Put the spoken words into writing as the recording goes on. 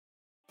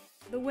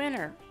The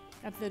winner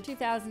of the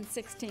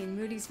 2016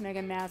 Moody's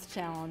Mega Math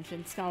Challenge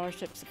and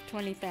scholarships of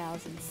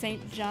 $20,000,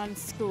 St.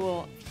 John's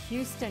School,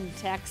 Houston,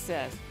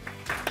 Texas.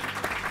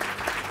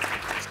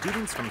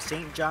 Students from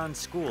St. John's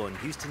School in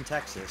Houston,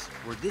 Texas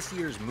were this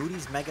year's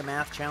Moody's Mega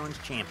Math Challenge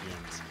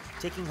champions,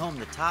 taking home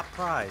the top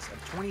prize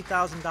of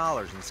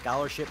 $20,000 in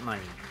scholarship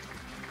money.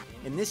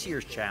 In this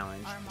year's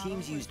challenge,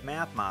 teams used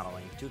math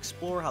modeling to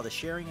explore how the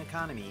sharing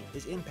economy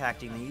is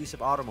impacting the use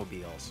of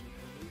automobiles.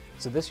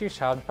 So this year's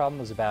challenge problem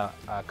was about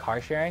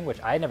car sharing, which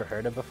I had never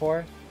heard of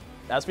before.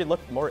 As we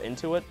looked more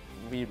into it,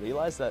 we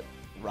realized that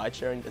ride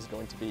sharing is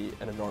going to be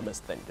an enormous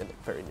thing in the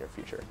very near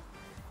future.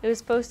 It was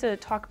supposed to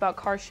talk about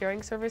car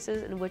sharing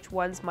services and which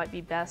ones might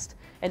be best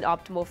and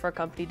optimal for a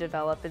company to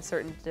develop in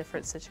certain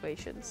different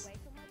situations.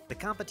 The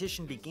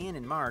competition began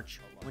in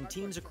March when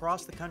teams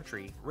across the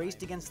country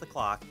raced against the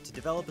clock to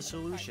develop a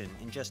solution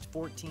in just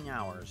 14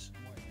 hours.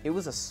 It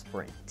was a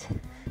sprint.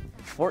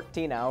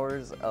 14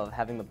 hours of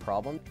having the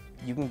problem.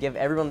 You can give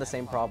everyone the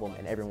same problem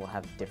and everyone will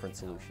have different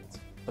solutions,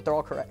 but they're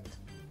all correct.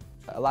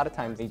 A lot of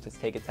times you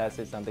just take a test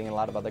or something in a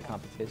lot of other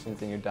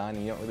competitions and you're done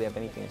and you don't really have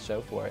anything to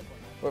show for it.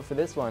 But for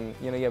this one,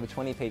 you have a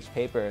 20-page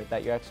paper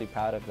that you're actually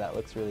proud of that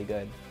looks really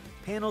good.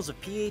 Panels of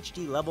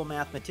Ph.D. level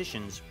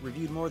mathematicians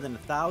reviewed more than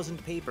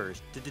 1,000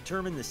 papers to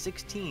determine the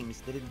 6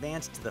 teams that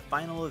advanced to the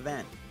final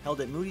event,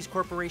 held at Moody's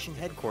Corporation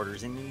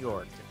headquarters in New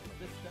York.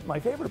 My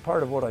favorite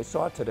part of what I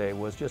saw today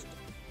was just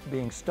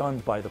being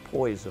stunned by the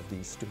poise of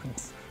these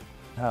students,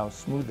 how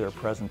smooth their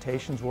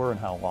presentations were and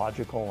how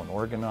logical and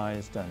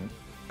organized and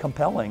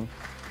compelling.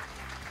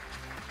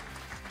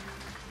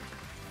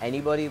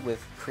 Anybody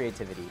with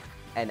creativity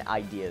and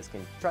ideas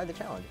can try the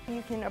challenge.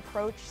 You can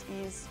approach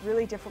these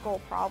really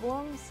difficult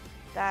problems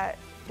that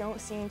don't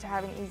seem to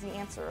have an easy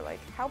answer, like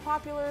how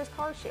popular is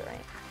car sharing?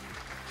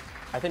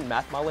 I think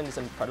math modeling is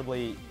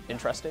incredibly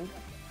interesting.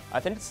 I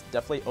think it's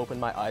definitely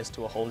opened my eyes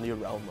to a whole new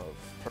realm of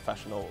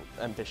professional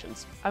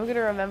ambitions. I'm going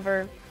to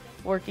remember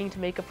working to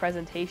make a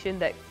presentation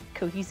that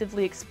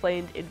cohesively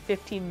explained in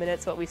 15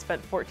 minutes what we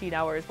spent 14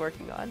 hours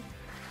working on.